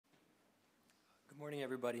Morning,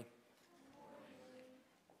 everybody.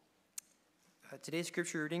 Today's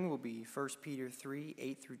scripture reading will be 1 Peter 3,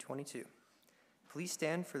 8 through 22. Please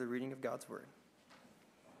stand for the reading of God's word.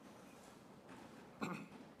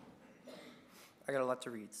 I got a lot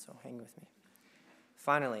to read, so hang with me.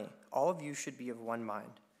 Finally, all of you should be of one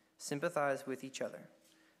mind. Sympathize with each other.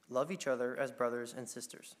 Love each other as brothers and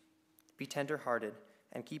sisters. Be tender-hearted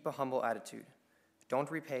and keep a humble attitude.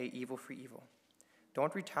 Don't repay evil for evil.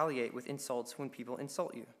 Don't retaliate with insults when people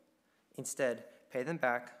insult you. Instead, pay them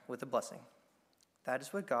back with a blessing. That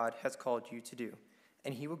is what God has called you to do,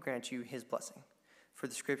 and he will grant you his blessing. For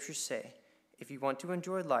the scriptures say, if you want to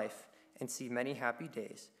enjoy life and see many happy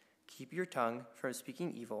days, keep your tongue from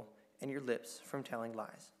speaking evil and your lips from telling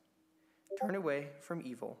lies. Turn away from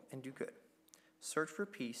evil and do good. Search for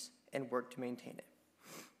peace and work to maintain it.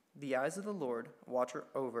 The eyes of the Lord watch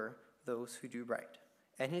over those who do right,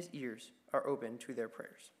 and his ears are open to their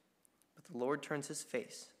prayers. But the Lord turns his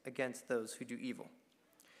face against those who do evil.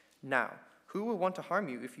 Now, who will want to harm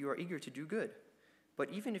you if you are eager to do good? But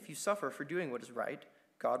even if you suffer for doing what is right,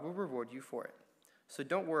 God will reward you for it. So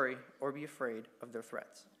don't worry or be afraid of their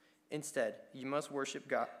threats. Instead, you must worship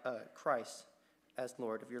Christ as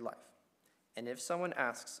Lord of your life. And if someone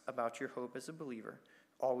asks about your hope as a believer,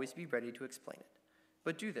 always be ready to explain it.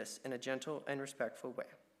 But do this in a gentle and respectful way.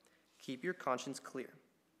 Keep your conscience clear.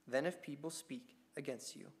 Then if people speak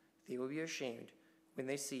against you, they will be ashamed when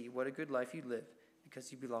they see what a good life you live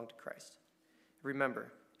because you belong to Christ.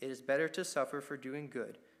 Remember, it is better to suffer for doing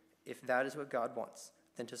good, if that is what God wants,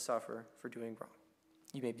 than to suffer for doing wrong.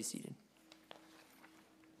 You may be seated.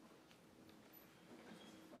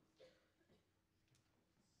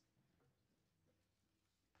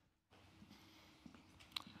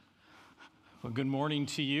 Well, good morning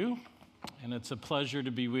to you, and it's a pleasure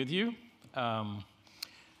to be with you.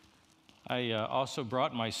 I also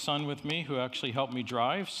brought my son with me, who actually helped me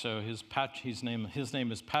drive. So his name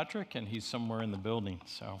is Patrick, and he's somewhere in the building.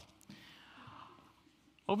 So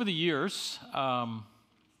over the years, I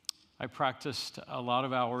practiced a lot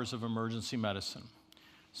of hours of emergency medicine.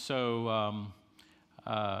 So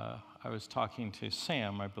I was talking to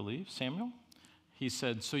Sam, I believe, Samuel. He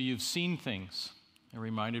said, "So you've seen things." It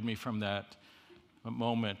reminded me from that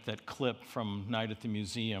moment, that clip from Night at the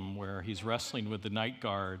Museum where he's wrestling with the night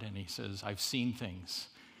guard and he says, "I've seen things."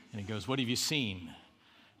 And he goes, "What have you seen?"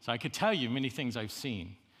 So I could tell you many things I've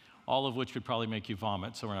seen, all of which would probably make you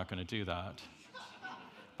vomit, so we're not going to do that.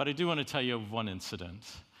 But I do want to tell you of one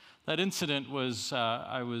incident. That incident was,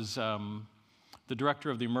 I was the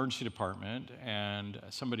director of the emergency department, and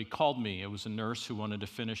somebody called me. It was a nurse who wanted to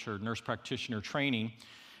finish her nurse practitioner training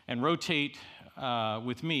and rotate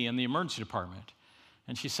with me in the emergency department.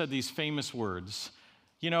 And she said these famous words,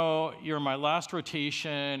 "You know, you're my last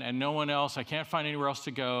rotation and no one else, I can't find anywhere else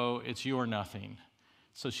to go, it's you or nothing."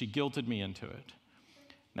 So she guilted me into it.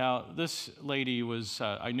 Now, this lady was,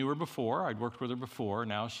 I knew her before, I'd worked with her before,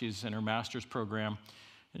 now she's in her master's program,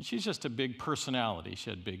 and she's just a big personality. She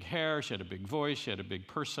had big hair, she had a big voice, she had a big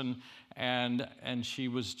person, and she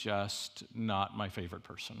was just not my favorite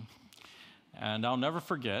person. And I'll never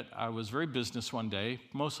forget, I was very business one day,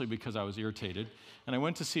 mostly because I was irritated, and I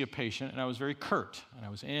went to see a patient, and I was very curt. And I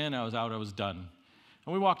was in, I was out, I was done.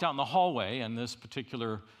 And we walked out in the hallway, and this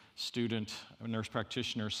particular student, a nurse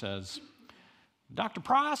practitioner, says, "Dr.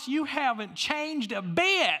 Price, you haven't changed a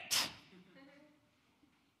bit."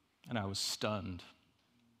 And I was stunned.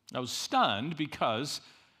 I was stunned because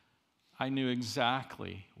I knew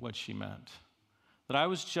exactly what she meant. That I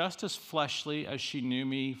was just as fleshly as she knew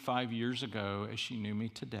me 5 years ago as she knew me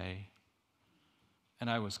today. And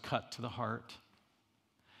I was cut to the heart.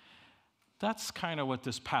 That's kind of what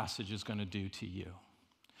this passage is going to do to you.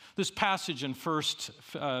 This passage in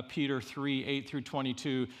 1 Peter 3, 8 through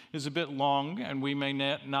 22 is a bit long, and we may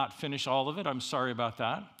not finish all of it. I'm sorry about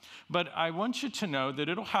that. But I want you to know that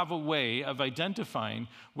it'll have a way of identifying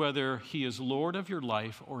whether he is Lord of your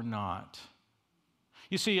life or not.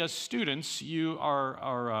 You see, as students, you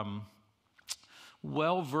are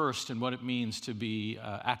well-versed in what it means to be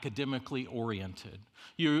academically oriented.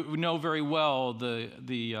 You know very well the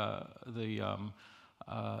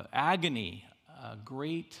agony,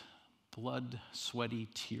 great blood, sweaty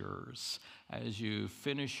tears as you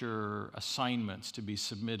finish your assignments to be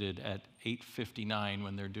submitted at 8:59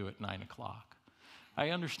 when they're due at 9 o'clock. I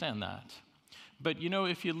understand that. But you know,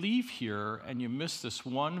 if you leave here and you miss this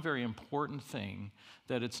one very important thing,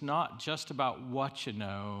 that it's not just about what you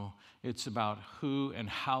know, it's about who and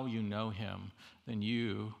how you know him, then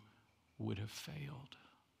you would have failed.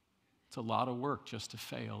 It's a lot of work just to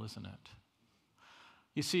fail, isn't it?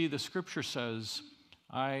 You see, the scripture says,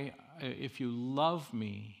 if you love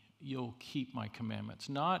me, you'll keep my commandments.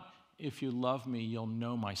 Not if you love me, you'll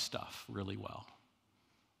know my stuff really well.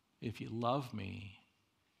 If you love me,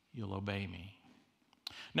 you'll obey me.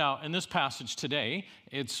 Now, in this passage today,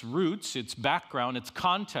 its roots, its background, its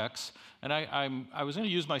context, and I was going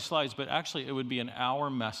to use my slides, but actually it would be an hour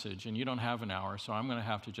message, and you don't have an hour, so I'm going to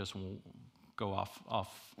have to just go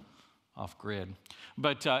off grid.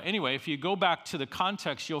 But anyway, if you go back to the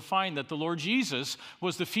context, you'll find that the Lord Jesus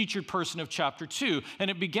was the featured person of chapter 2.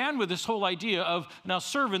 And it began with this whole idea of, now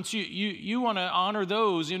servants, you want to honor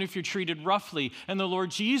those even if you're treated roughly. And the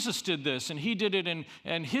Lord Jesus did this, and he did it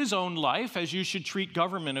in his own life, as you should treat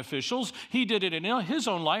government officials. He did it in his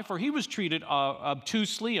own life, where he was treated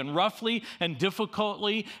obtusely and roughly and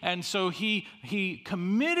difficultly. And so he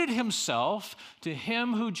committed himself to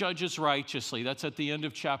him who judges righteously. That's at the end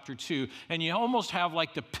of chapter 2. And you almost have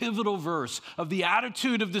like the pivotal verse of the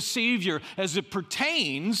attitude of the Savior as it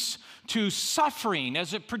pertains to suffering,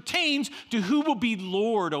 as it pertains to who will be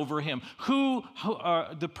Lord over him,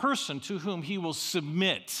 the person to whom he will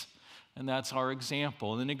submit. And that's our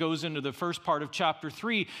example. And then it goes into the first part of chapter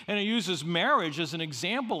 3, and it uses marriage as an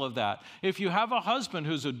example of that. If you have a husband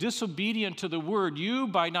who's disobedient to the word, you,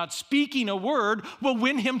 by not speaking a word, will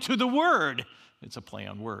win him to the word. It's a play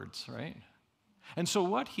on words, right? And so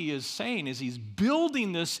what he is saying is he's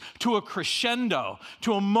building this to a crescendo,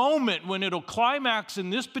 to a moment when it'll climax in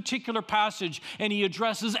this particular passage, and he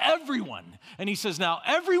addresses everyone. And he says, now,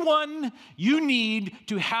 everyone, you need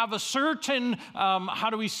to have a certain,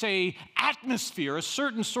 atmosphere, a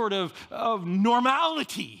certain sort of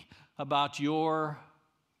normality about your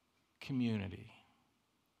community.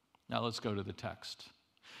 Now let's go to the text.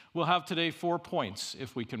 We'll have today 4 points,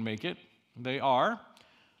 if we can make it. They are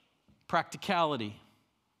practicality.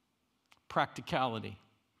 Practicality.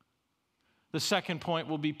 The second point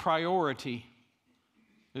will be priority.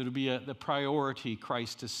 It'll be the priority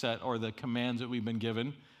Christ has set, or the commands that we've been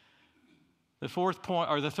given. The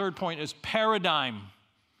third point is paradigm.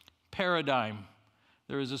 Paradigm.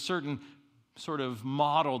 There is a certain sort of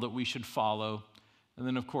model that we should follow. And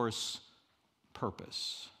then, of course,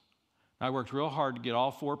 purpose. I worked real hard to get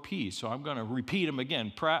all 4 P's, so I'm going to repeat them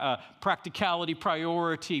again. Practicality,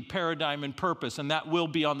 priority, paradigm, and purpose, and that will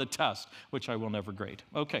be on the test, which I will never grade.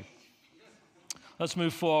 Okay, let's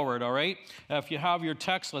move forward, all right? If you have your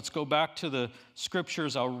text, let's go back to the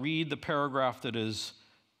scriptures. I'll read the paragraph that is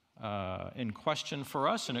in question for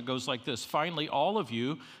us, and it goes like this. Finally, all of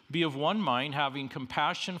you, be of one mind, having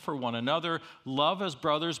compassion for one another, love as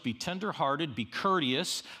brothers, be tenderhearted, be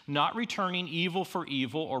courteous, not returning evil for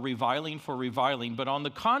evil or reviling for reviling, but on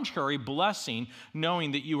the contrary, blessing,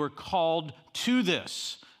 knowing that you are called to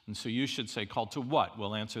this. And so you should say, called to what?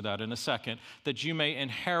 We'll answer that in a second. That you may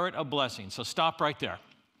inherit a blessing. So stop right there.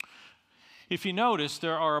 If you notice,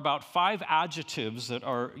 there are about 5 adjectives that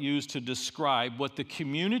are used to describe what the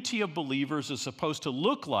community of believers is supposed to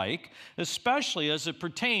look like, especially as it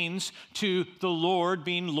pertains to the Lord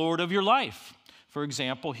being Lord of your life. For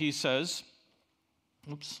example, he says,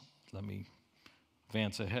 let me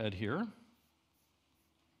advance ahead here.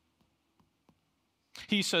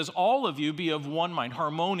 He says, all of you be of one mind,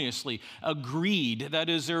 harmoniously, agreed. That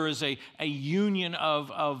is, there is a union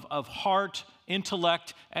of heart,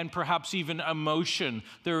 intellect, and perhaps even emotion.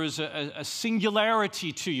 There is a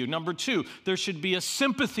singularity to you. Number 2, there should be a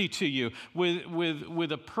sympathy to you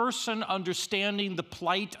with a person understanding the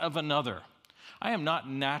plight of another. I am not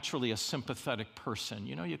naturally a sympathetic person.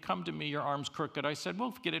 You know, you come to me, your arm's crooked. I said,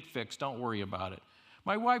 well, get it fixed. Don't worry about it.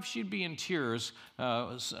 My wife, she'd be in tears,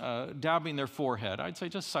 dabbing their forehead. I'd say,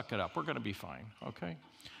 just suck it up. We're going to be fine, okay?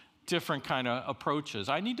 Different kind of approaches.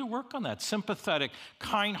 I need to work on that. Sympathetic,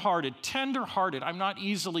 kind-hearted, tender-hearted. I'm not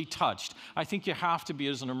easily touched. I think you have to be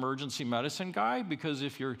as an emergency medicine guy, because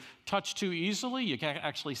if you're touched too easily, you can't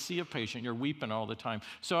actually see a patient. You're weeping all the time.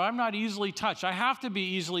 So I'm not easily touched. I have to be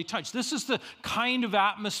easily touched. This is the kind of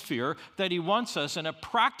atmosphere that he wants us in a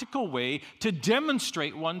practical way to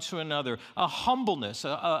demonstrate one to another. A humbleness,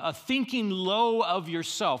 a thinking low of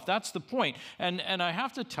yourself. That's the point. And I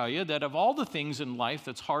have to tell you that of all the things in life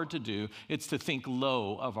that's hard to do, it's to think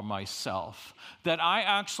low of myself. That I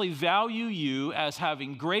actually value you as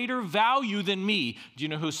having greater value than me. Do you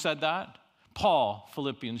know who said that? Paul,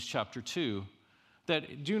 Philippians chapter 2.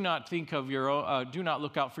 That do not think of your own, do not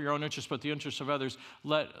look out for your own interests, but the interests of others.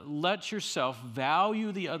 Let yourself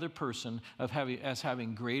value the other person as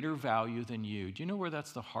having greater value than you. Do you know where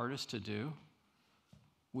that's the hardest to do?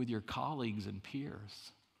 With your colleagues and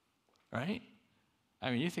peers, right? I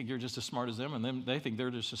mean, you think you're just as smart as them, and they think they're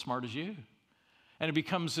just as smart as you. And it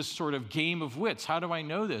becomes this sort of game of wits. How do I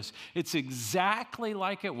know this? It's exactly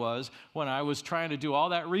like it was when I was trying to do all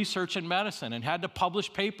that research in medicine and had to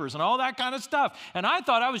publish papers and all that kind of stuff. And I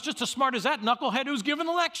thought I was just as smart as that knucklehead who was giving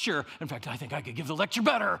the lecture. In fact, I think I could give the lecture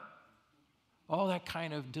better. All that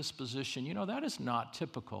kind of disposition, that is not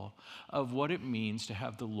typical of what it means to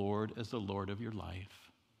have the Lord as the Lord of your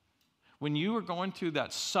life. When you are going through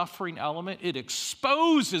that suffering element, it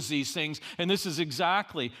exposes these things, and this is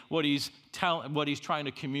exactly what he's trying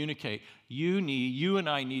to communicate. You and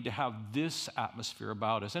I need to have this atmosphere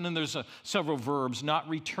about us. And then there's several verbs: not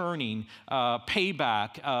returning,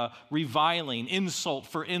 payback, reviling, insult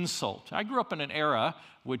for insult. I grew up in an era,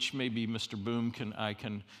 which maybe Mr. Boom I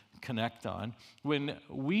can connect on, when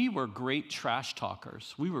we were great trash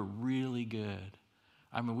talkers. We were really good.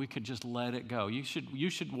 I mean, we could just let it go. You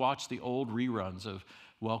should watch the old reruns of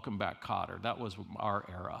Welcome Back, Kotter. That was our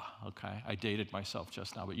era, okay? I dated myself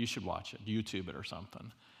just now, but you should watch it, YouTube it or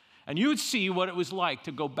something. And you would see what it was like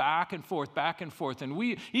to go back and forth.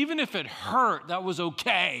 And even if it hurt, that was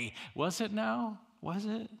okay. Was it now? Was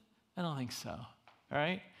it? I don't think so, all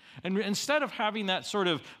right? And instead of having that sort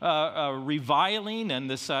of reviling and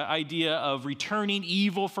this idea of returning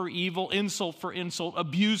evil for evil, insult for insult,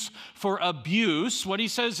 abuse for abuse, what he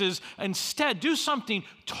says is instead do something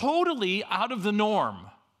totally out of the norm.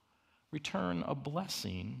 Return a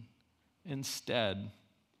blessing instead.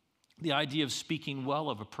 The idea of speaking well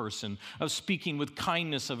of a person, of speaking with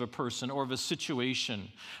kindness of a person or of a situation.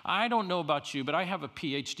 I don't know about you, but I have a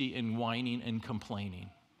PhD in whining and complaining.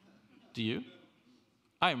 Do you?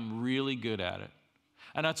 I'm really good at it.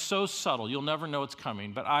 And that's so subtle. You'll never know it's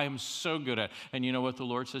coming, but I am so good at it. And you know what the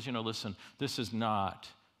Lord says? Listen, this is not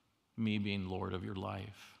me being Lord of your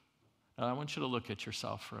life. Now, I want you to look at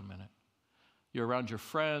yourself for a minute. You're around your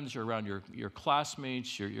friends, you're around your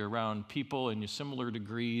classmates, you're around people in similar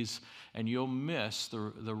degrees, and you'll miss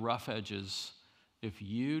the rough edges if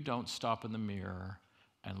you don't stop in the mirror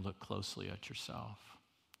and look closely at yourself.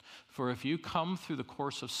 For if you come through the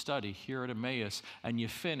course of study here at Emmaus and you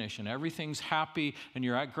finish and everything's happy and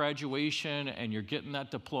you're at graduation and you're getting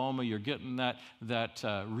that diploma, you're getting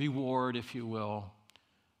that reward, if you will,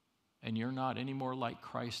 and you're not any more like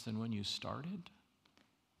Christ than when you started,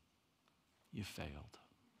 you failed.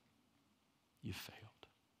 You failed.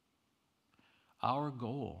 Our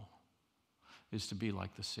goal is to be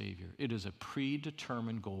like the Savior. It is a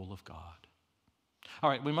predetermined goal of God. All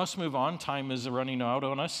right, we must move on. Time is running out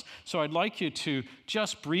on us. So I'd like you to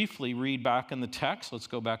just briefly read back in the text. Let's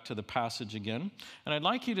go back to the passage again. And I'd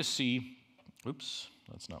like you to see, oops,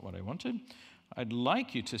 that's not what I wanted. I'd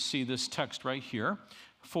like you to see this text right here.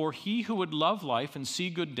 For he who would love life and see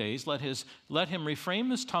good days, let him refrain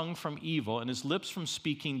his tongue from evil and his lips from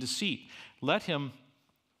speaking deceit. Let him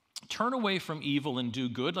turn away from evil and do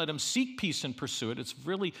good. Let him seek peace and pursue it. It's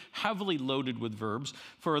really heavily loaded with verbs.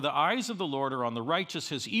 For the eyes of the Lord are on the righteous.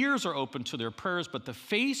 His ears are open to their prayers, but the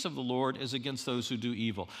face of the Lord is against those who do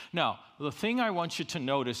evil. Now, the thing I want you to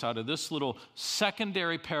notice out of this little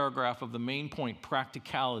secondary paragraph of the main point,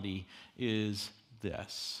 practicality, is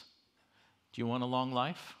this. Do you want a long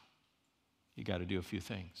life? You got to do a few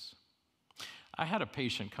things. I had a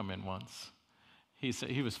patient come in once.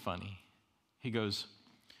 He was funny. He goes,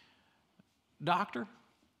 "Doctor,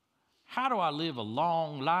 how do I live a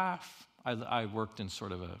long life?" I worked in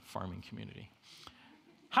sort of a farming community.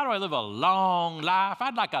 "How do I live a long life?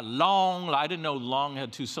 I'd like a long life." I didn't know long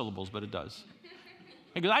had 2 syllables, but it does.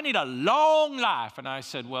 He goes, "I need a long life." And I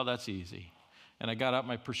said, "Well, that's easy." And I got out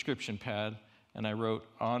my prescription pad and I wrote,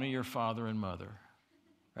 "Honor your father and mother,"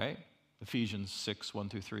 right? Ephesians 6, 1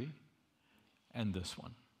 through 3. And this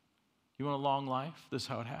one. You want a long life? This is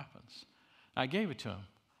how it happens. I gave it to him.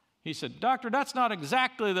 He said, "Doctor, that's not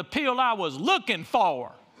exactly the pill I was looking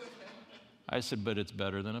for." I said, "But it's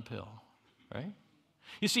better than a pill," right?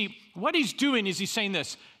 You see, what he's doing is he's saying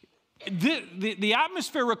this. The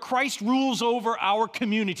atmosphere where Christ rules over our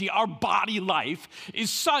community, our body life, is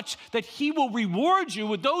such that he will reward you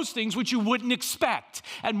with those things which you wouldn't expect.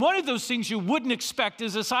 And one of those things you wouldn't expect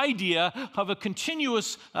is this idea of a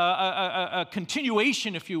continuous, a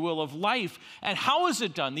continuation, if you will, of life. And how is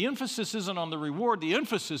it done? The emphasis isn't on the reward. The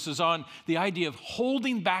emphasis is on the idea of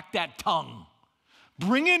holding back that tongue.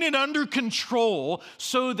 Bringing it under control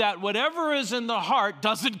so that whatever is in the heart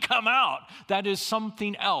doesn't come out. That is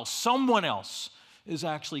something else. Someone else is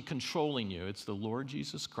actually controlling you. It's the Lord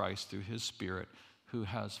Jesus Christ through his Spirit who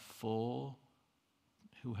has full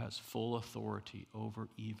authority over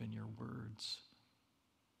even your words.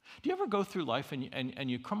 Do you ever go through life and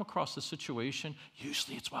you come across a situation,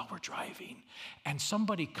 usually it's while we're driving, and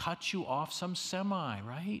somebody cuts you off, some semi,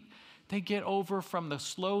 right? They get over from the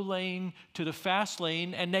slow lane to the fast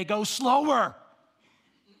lane, and they go slower.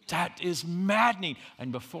 That is maddening.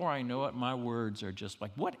 And before I know it, my words are just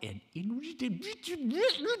like, what an,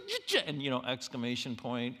 and exclamation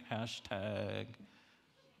point, hashtag.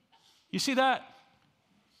 You see that?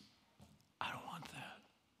 I don't want that.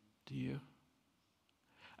 Do you?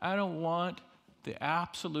 I don't want the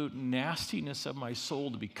absolute nastiness of my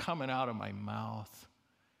soul to be coming out of my mouth.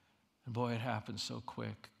 And boy, it happens so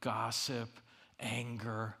quick. Gossip,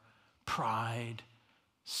 anger, pride,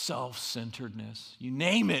 self-centeredness. You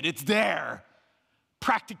name it, it's there.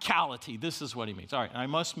 Practicality, this is what he means. All right, I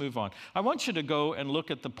must move on. I want you to go and look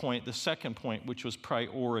at the second point, which was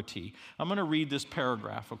priority. I'm going to read this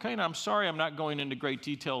paragraph, okay? And I'm sorry I'm not going into great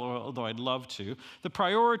detail, although I'd love to. The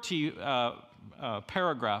priority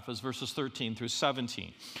paragraph is verses 13 through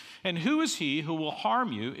 17. And who is he who will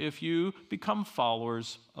harm you if you become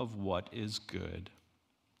followers of what is good?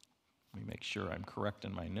 Let me make sure I'm correct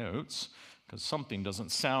in my notes, because something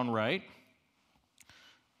doesn't sound right.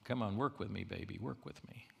 Come on, work with me, baby. Work with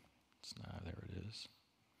me. There it is.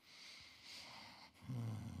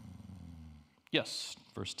 Yes,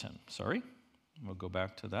 verse 10. Sorry. We'll go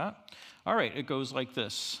back to that. All right, it goes like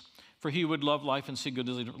this. For he would love life and see good,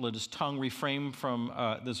 let his tongue refrain from,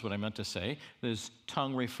 this is what I meant to say, his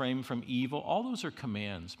tongue refrain from evil. All those are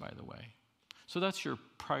commands, by the way. So that's your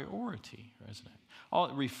priority, isn't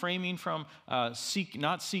it? Refraining from,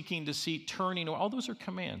 not seeking deceit, turning, all those are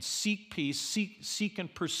commands. Seek peace, seek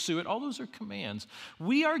and pursue it. All those are commands.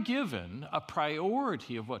 We are given a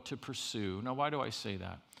priority of what to pursue. Now, why do I say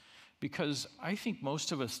that? Because I think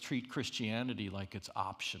most of us treat Christianity like it's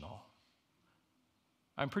optional.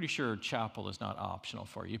 I'm pretty sure chapel is not optional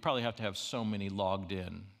for you. You probably have to have so many logged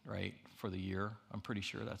in, right, for the year. I'm pretty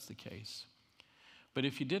sure that's the case. But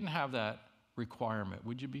if you didn't have that requirement,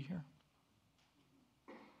 would you be here?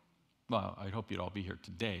 Well, I hope you'd all be here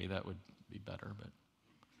today. That would be better.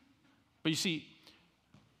 But you see,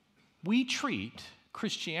 we treat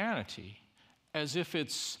Christianity as if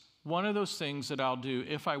it's one of those things that I'll do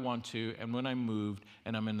if I want to and when I'm moved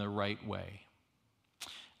and I'm in the right way.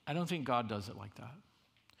 I don't think God does it like that.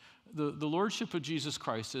 The Lordship of Jesus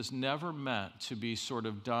Christ is never meant to be sort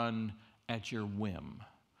of done at your whim.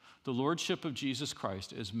 The Lordship of Jesus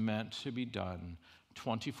Christ is meant to be done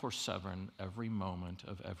 24/7, every moment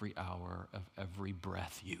of every hour of every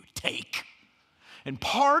breath you take. And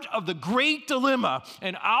part of the great dilemma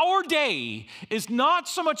in our day is not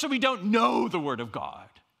so much that we don't know the Word of God.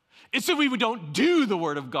 It's that we don't do the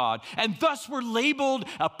Word of God. And thus we're labeled,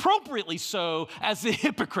 appropriately so, as the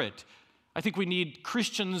hypocrite. I think we need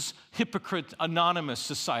Christians Hypocrite Anonymous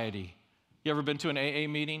Society. You ever been to an AA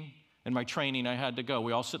meeting? In my training, I had to go.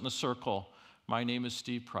 We all sit in a circle. My name is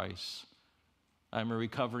Steve Price. I'm a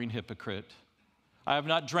recovering hypocrite. I have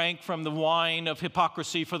not drank from the wine of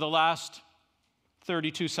hypocrisy for the last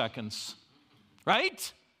 32 seconds.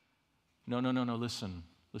 Right? No, listen.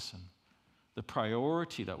 The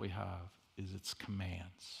priority that we have is its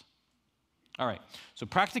commands. All right, so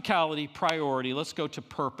practicality, priority. Let's go to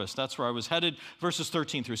purpose. That's where I was headed. Verses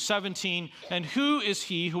 13 through 17. And who is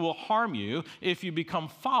he who will harm you if you become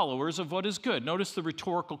followers of what is good? Notice the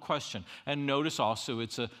rhetorical question. And notice also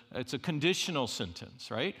it's a conditional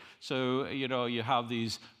sentence, right? So, you have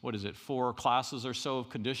these, 4 classes or so of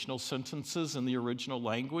conditional sentences in the original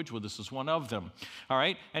language. Well, this is one of them. All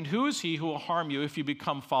right, and who is he who will harm you if you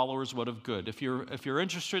become followers of what of good? If you're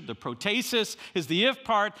interested, the protasis is the if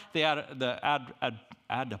part. The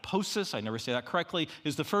adiposis, I never say that correctly,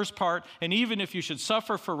 is the first part. And even if you should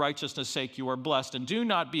suffer for righteousness' sake, you are blessed. And do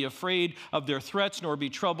not be afraid of their threats, nor be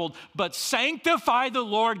troubled, but sanctify the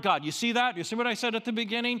Lord God. You see that? You see what I said at the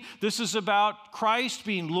beginning? This is about Christ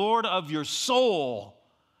being Lord of your soul.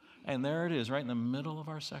 And there it is, right in the middle of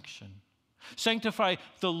our section. Sanctify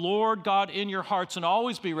the Lord God in your hearts, and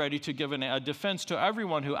always be ready to give a defense to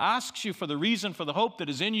everyone who asks you for the reason for the hope that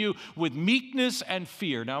is in you with meekness and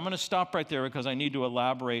fear. Now, I'm going to stop right there because I need to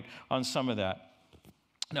elaborate on some of that.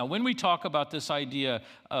 Now, when we talk about this idea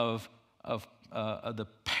of the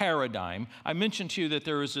paradigm, I mentioned to you that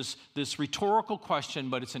there is this rhetorical question,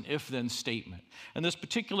 but it's an if-then statement. And this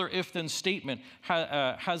particular if-then statement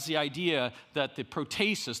has the idea that the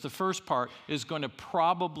protasis, the first part, is going to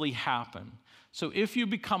probably happen. So if you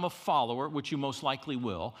become a follower, which you most likely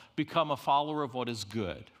will, become a follower of what is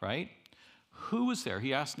good, right? Who is there?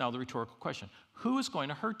 He asked now the rhetorical question. Who is going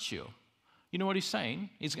to hurt you? You know what he's saying?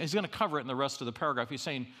 He's going to cover it in the rest of the paragraph. He's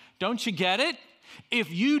saying, don't you get it?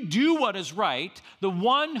 If you do what is right, the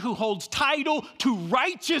one who holds title to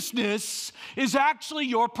righteousness is actually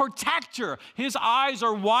your protector. His eyes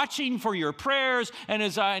are watching for your prayers,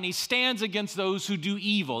 and he stands against those who do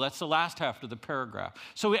evil. That's the last half of the paragraph.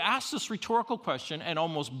 So he asks this rhetorical question and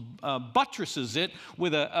almost buttresses it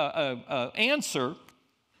with an answer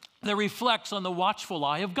that reflects on the watchful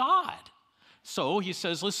eye of God. So he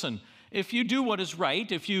says, listen, if you do what is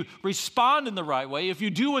right, if you respond in the right way, if you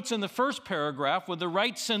do what's in the first paragraph with the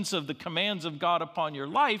right sense of the commands of God upon your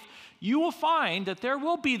life, you will find that there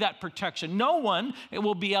will be that protection. No one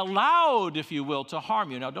will be allowed, if you will, to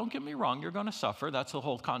harm you. Now, don't get me wrong, you're going to suffer. That's the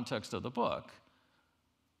whole context of the book.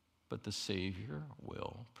 But the Savior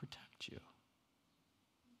will protect you.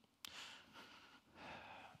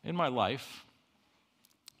 In my life,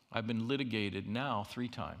 I've been litigated now 3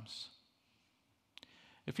 times.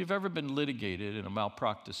 If you've ever been litigated in a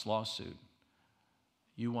malpractice lawsuit,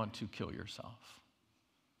 you want to kill yourself.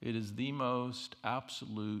 It is the most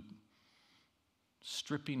absolute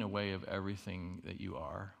stripping away of everything that you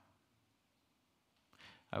are.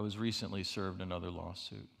 I was recently served another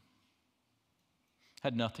lawsuit.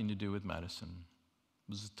 Had nothing to do with medicine.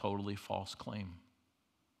 It was a totally false claim.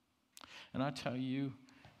 And I tell you,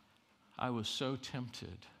 I was so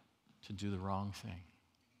tempted to do the wrong thing.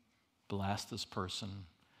 Blast this person,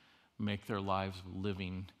 make their lives a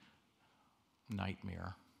living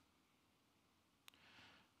nightmare.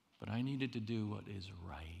 But I needed to do what is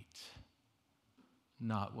right,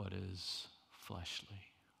 not what is fleshly.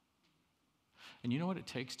 And you know what it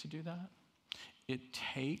takes to do that? It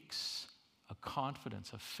takes a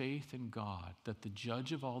confidence, a faith in God that the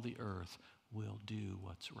judge of all the earth will do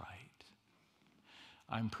what's right.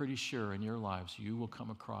 I'm pretty sure in your lives you will come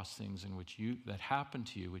across things in which that happened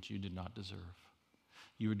to you which you did not deserve.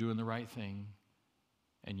 You were doing the right thing,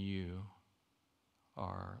 and you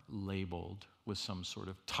are labeled with some sort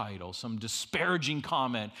of title, some disparaging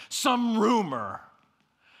comment, some rumor.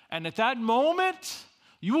 And at that moment,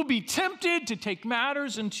 you will be tempted to take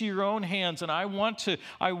matters into your own hands. And I want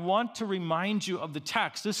to remind you of the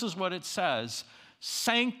text. This is what it says.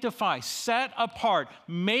 Sanctify, set apart,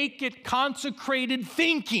 make it consecrated,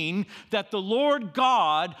 thinking that the Lord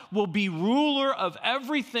God will be ruler of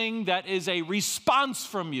everything that is a response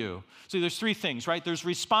from you. See, there's 3 things, right? There's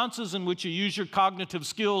responses in which you use your cognitive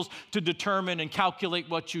skills to determine and calculate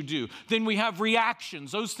what you do. Then we have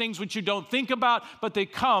reactions, those things which you don't think about, but they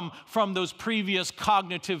come from those previous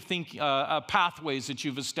cognitive pathways that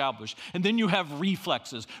you've established. And then you have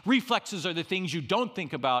reflexes. Reflexes are the things you don't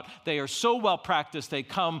think about. They are so well practiced, they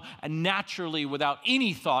come naturally without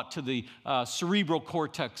any thought to the cerebral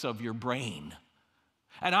cortex of your brain.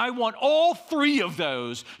 And I want all 3 of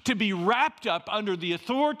those to be wrapped up under the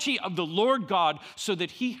authority of the Lord God so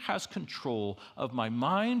that He has control of my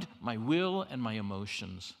mind, my will, and my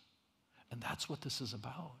emotions. And that's what this is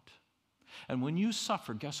about. And when you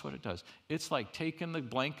suffer, guess what it does? It's like taking the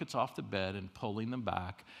blankets off the bed and pulling them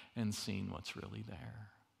back and seeing what's really there.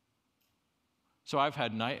 So I've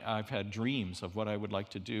had dreams of what I would like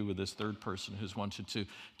to do with this third person who's wanted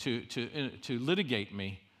to litigate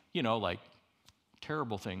me, you know, like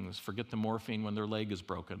terrible things, forget the morphine when their leg is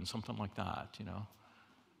broken, something like that, you know.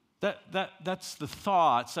 That's the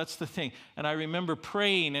thoughts, that's the thing. And I remember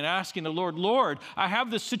praying and asking the Lord, I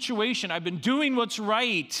have this situation, I've been doing what's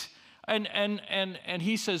right. And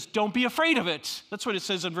he says, don't be afraid of it. That's what it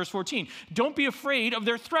says in verse 14. Don't be afraid of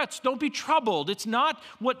their threats. Don't be troubled. This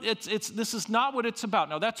is not what it's about.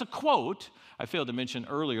 Now, that's a quote. I failed to mention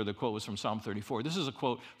earlier the quote was from Psalm 34. This is a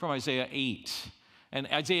quote from Isaiah 8. And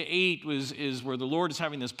Isaiah 8 is where the Lord is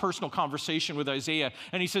having this personal conversation with Isaiah.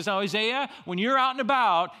 And he says, now, Isaiah, when you're out and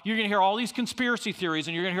about, you're going to hear all these conspiracy theories,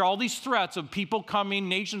 and you're going to hear all these threats of people coming,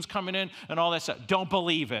 nations coming in, and all that stuff. Don't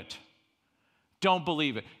believe it. Don't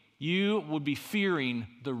believe it. You would be fearing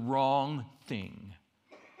the wrong thing.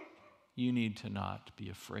 You need to not be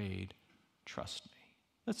afraid. Trust me.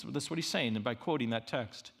 That's what he's saying by quoting that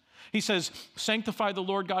text. He says, sanctify the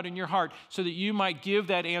Lord God in your heart so that you might give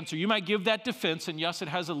that answer. You might give that defense, and yes, it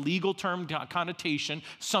has a legal term connotation,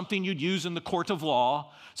 something you'd use in the court of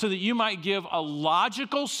law, so that you might give a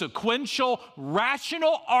logical, sequential,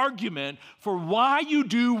 rational argument for why you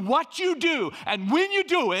do what you do. And when you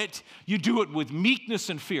do it with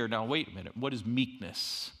meekness and fear. Now, wait a minute. What is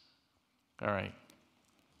meekness? All right.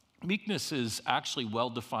 Meekness is actually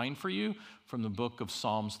well defined for you from the book of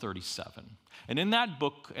Psalms 37. And in that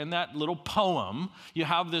book, in that little poem, you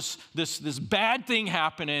have this bad thing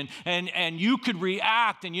happening, and you could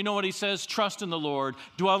react, and you know what he says? Trust in the Lord,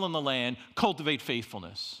 dwell in the land, cultivate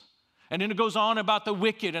faithfulness. And then it goes on about the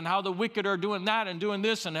wicked and how the wicked are doing that and doing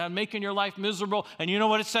this and making your life miserable. And you know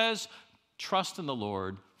what it says? Trust in the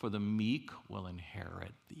Lord, for the meek will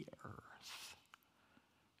inherit the earth.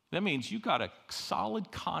 That means you've got a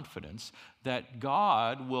solid confidence that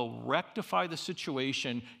God will rectify the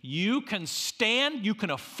situation. You can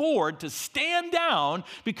afford to stand down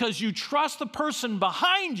because you trust the person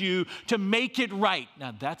behind you to make it right.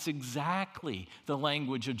 Now, that's exactly the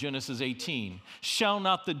language of Genesis 18. Shall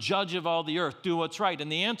not the judge of all the earth do what's right?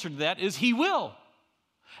 And the answer to that is he will.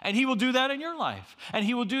 And he will do that in your life. And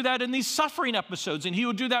he will do that in these suffering episodes. And he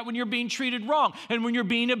will do that when you're being treated wrong and when you're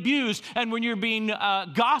being abused and when you're being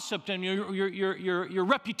gossiped and your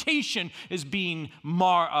reputation is being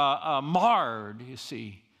marred, you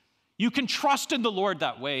see. You can trust in the Lord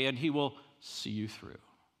that way and he will see you through.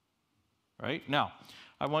 Right? Now,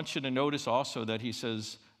 I want you to notice also that he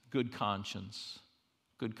says, good conscience.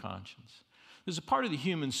 Good conscience. There's a part of the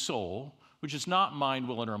human soul which is not mind,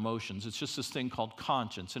 will, and our emotions. It's just this thing called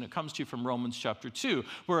conscience. And it comes to you from Romans chapter 2,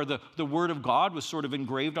 where the word of God was sort of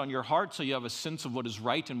engraved on your heart so you have a sense of what is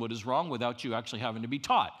right and what is wrong without you actually having to be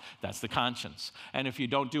taught. That's the conscience. And if you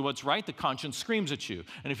don't do what's right, the conscience screams at you.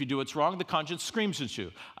 And if you do what's wrong, the conscience screams at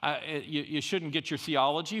you. You shouldn't get your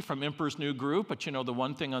theology from Emperor's New Groove, but you know, the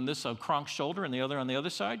one thing on this Kronk's shoulder and the other on the other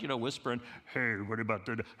side, you know, whispering, hey, what about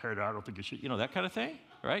that? Hey, I don't think you should, you know, that kind of thing,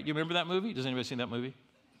 right? You remember that movie? Does anybody seen that movie?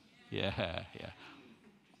 Yeah.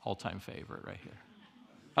 All-time favorite right here.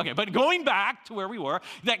 Okay, but going back to where we were,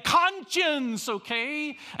 that conscience,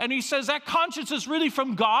 okay? And he says that conscience is really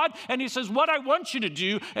from God. And he says, what I want you to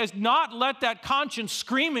do is not let that conscience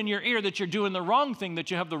scream in your ear that you're doing the wrong thing, that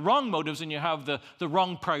you have the wrong motives and you have the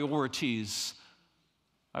wrong priorities.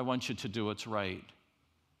 I want you to do what's right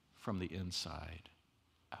from the inside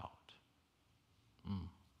out.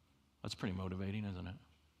 That's pretty motivating, isn't it?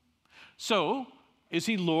 So, is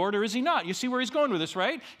he Lord or is he not? You see where he's going with this,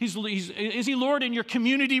 right? Is he Lord in your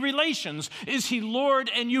community relations? Is he Lord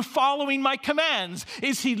in you following my commands?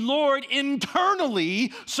 Is he Lord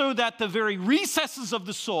internally so that the very recesses of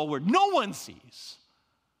the soul where no one sees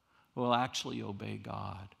will actually obey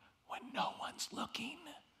God when no one's looking?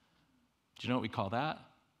 Do you know what we call that?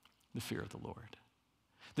 The fear of the Lord.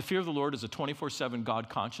 The fear of the Lord is a 24/7 God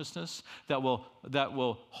consciousness that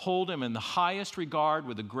will hold him in the highest regard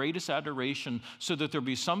with the greatest adoration so that there'll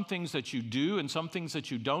be some things that you do and some things that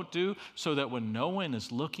you don't do so that when no one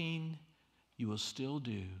is looking, you will still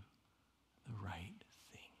do the right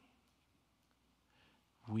thing.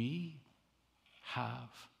 We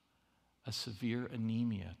have a severe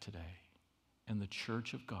anemia today in the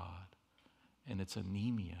church of God, and it's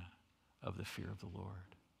anemia of the fear of the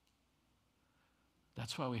Lord.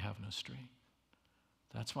 That's why we have no strength.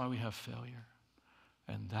 That's why we have failure.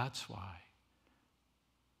 And that's why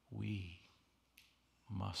we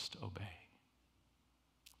must obey.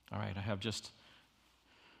 All right, I have just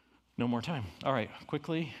no more time. All right,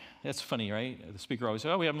 quickly. That's funny, right? The speaker always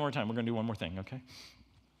says, we have more time. We're going to do one more thing, okay?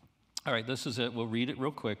 All right, this is it. We'll read it real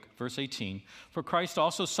quick. Verse 18. For Christ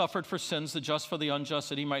also suffered for sins, the just for the unjust,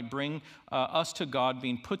 that he might bring us to God,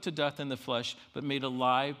 being put to death in the flesh, but made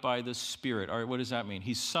alive by the Spirit. All right, what does that mean?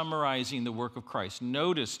 He's summarizing the work of Christ.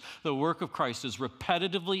 Notice the work of Christ is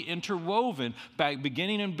repetitively interwoven,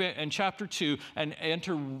 beginning in chapter 2 and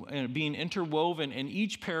being interwoven in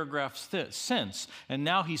each paragraph since. And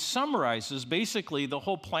now he summarizes basically the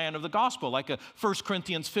whole plan of the gospel, like a 1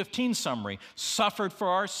 Corinthians 15 summary. Suffered for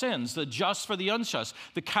our sins, the just for the unjust,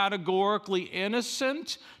 the categorically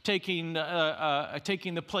innocent taking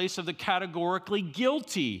the place of the categorically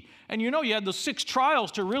guilty. And you know, you had the 6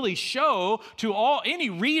 trials to really show to any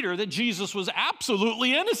reader that Jesus was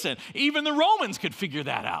absolutely innocent. Even the Romans could figure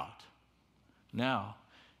that out. Now,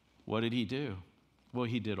 what did he do? Well,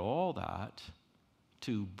 he did all that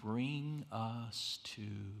to bring us to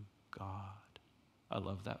God. I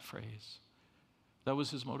love that phrase. That was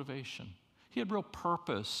his motivation. He had real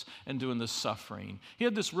purpose in doing the suffering. He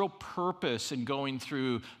had this real purpose in going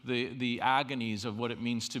through the agonies of what it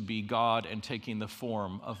means to be God and taking the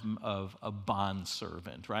form of a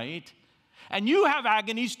bondservant, right? And you have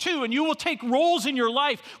agonies too, and you will take roles in your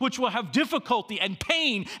life which will have difficulty and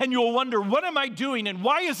pain, and you'll wonder, what am I doing and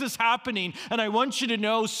why is this happening? And I want you to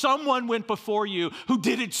know someone went before you who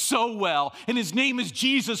did it so well, and his name is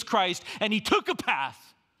Jesus Christ, and he took a path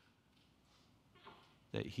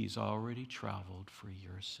that he's already traveled for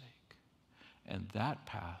your sake. And that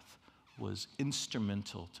path was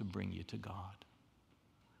instrumental to bring you to God.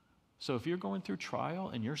 So if you're going through trial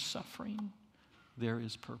and you're suffering, there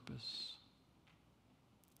is purpose.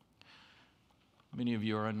 Many of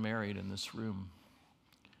you are unmarried in this room.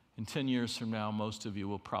 In 10 years from now, most of you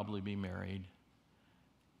will probably be married.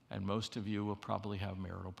 and most of you will probably have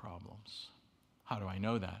marital problems. How do I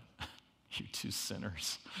know that? You two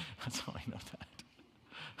sinners. That's how I know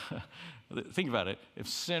that. Think about it. If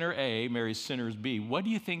sinner A marries sinner B, what do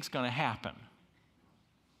you think is going to happen?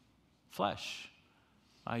 Flesh.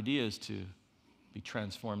 Idea is to be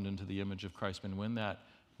transformed into the image of Christ. And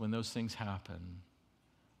when those things happen,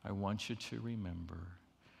 I want you to remember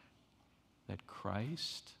that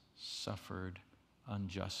Christ suffered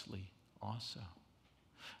unjustly also.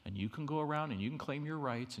 And you can go around and you can claim your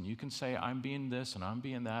rights and you can say, I'm being this and I'm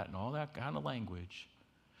being that and all that kind of language.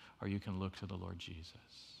 Or you can look to the Lord Jesus.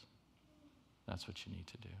 That's what you need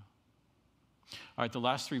to do. All right, the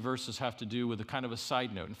last three verses have to do with a kind of a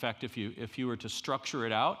side note. In fact, if you were to structure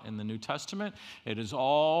it out in the New Testament, it is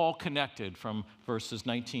all connected from verses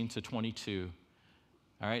 19 to 22.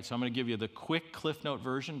 All right, so I'm going to give you the quick Cliff Note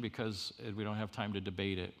version because we don't have time to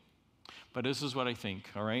debate it. But this is what I think,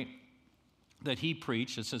 all right? That he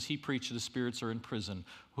preached, it says he preached the spirits are in prison.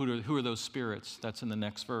 Who are those spirits? That's in the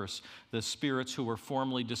next verse. The spirits who were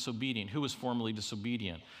formerly disobedient. Who was formerly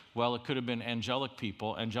disobedient? Well, it could have been angelic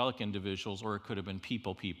people, angelic individuals, or it could have been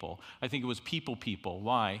people. I think it was people.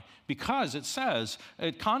 Why? Because it says,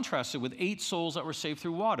 it contrasted with 8 souls that were saved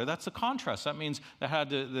through water. That's the contrast. That means that had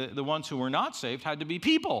the ones who were not saved had to be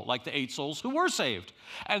people, like the 8 souls who were saved.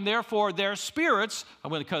 And therefore, their spirits,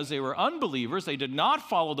 because they were unbelievers, they did not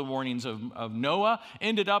follow the warnings of Noah,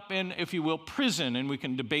 ended up in, if you will, prison. And we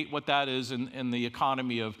can debate what that is in the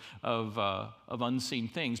economy of unseen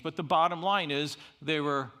things. But the bottom line is they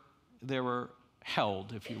were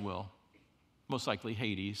held, if you will, most likely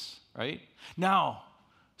Hades, right? Now,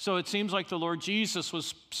 so it seems like the Lord Jesus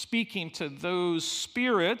was speaking to those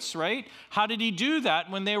spirits, right? How did he do that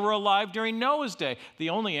when they were alive during Noah's day? The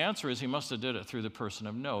only answer is he must have did it through the person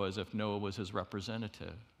of Noah, as if Noah was his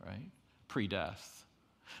representative, right? Pre-death.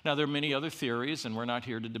 Now, there are many other theories, and we're not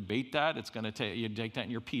here to debate that. It's going to take, you take that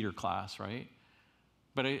in your Peter class, right?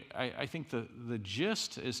 But I think the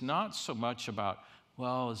gist is not so much about,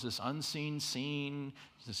 well, is this unseen seen,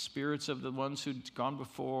 the spirits of the ones who'd gone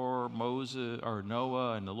before Moses or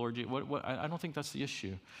Noah and the Lord Jesus? I don't think that's the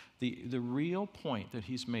issue. The real point that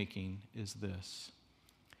he's making is this.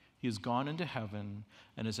 He has gone into heaven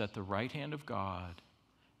and is at the right hand of God,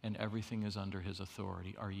 and everything is under his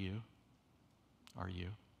authority. Are you? Are you?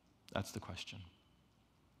 That's the question.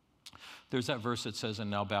 There's that verse that says, and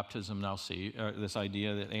now baptism now this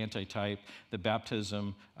idea that antitype, the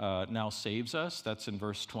baptism now saves us. That's in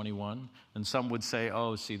verse 21. And some would say,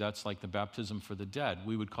 oh, see, that's like the baptism for the dead.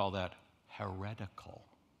 We would call that heretical.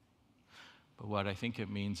 But what I think it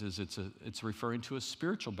means is it's referring to a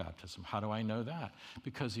spiritual baptism. How do I know that?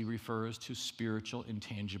 Because he refers to spiritual,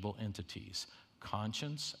 intangible entities,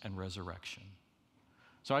 conscience and resurrection.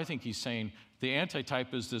 So I think he's saying the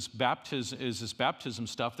antitype is this baptism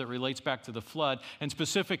stuff that relates back to the flood, and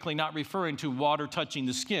specifically not referring to water touching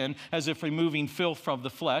the skin as if removing filth from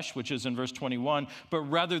the flesh, which is in verse 21, but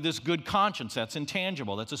rather this good conscience that's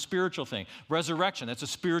intangible, that's a spiritual thing. Resurrection, that's a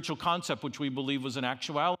spiritual concept which we believe was an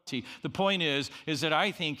actuality. The point is that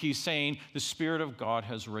I think he's saying the Spirit of God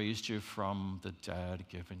has raised you from the dead,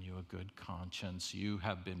 given you a good conscience. You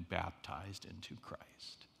have been baptized into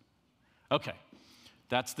Christ. Okay.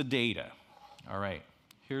 That's the data. All right,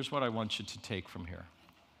 here's what I want you to take from here.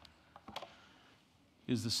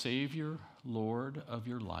 Is the Savior Lord of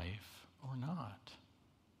your life or not?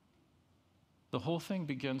 The whole thing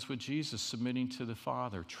begins with Jesus submitting to the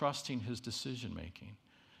Father, trusting his decision-making.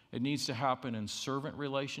 It needs to happen in servant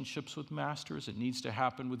relationships with masters. It needs to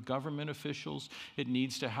happen with government officials. It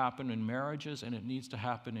needs to happen in marriages, and it needs to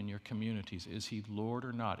happen in your communities. Is he Lord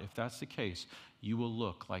or not? If that's the case, you will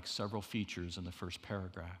look like several features in the first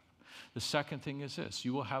paragraph. The second thing is this: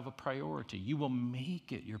 you will have a priority. You will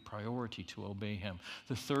make it your priority to obey him.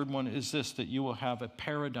 The third one is this: that you will have a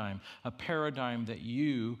paradigm that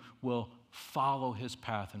you will follow his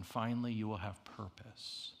path, and finally you will have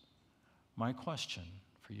purpose. My question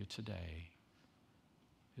for you today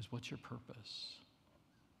is, what's your purpose?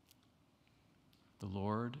 The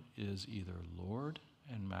Lord is either Lord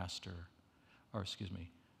and Master,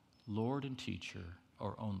 Lord and teacher,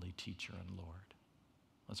 or only teacher and Lord.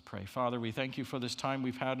 Let's pray. Father, we thank you for this time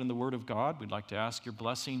we've had in the Word of God. We'd like to ask your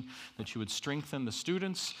blessing that you would strengthen the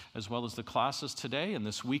students as well as the classes today and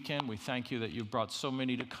this weekend. We thank you that you've brought so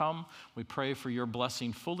many to come. We pray for your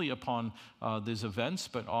blessing fully upon these events,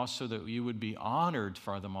 but also that you would be honored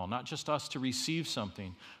for them all. Not just us to receive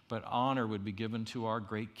something, but honor would be given to our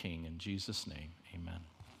great King. In Jesus' name, amen.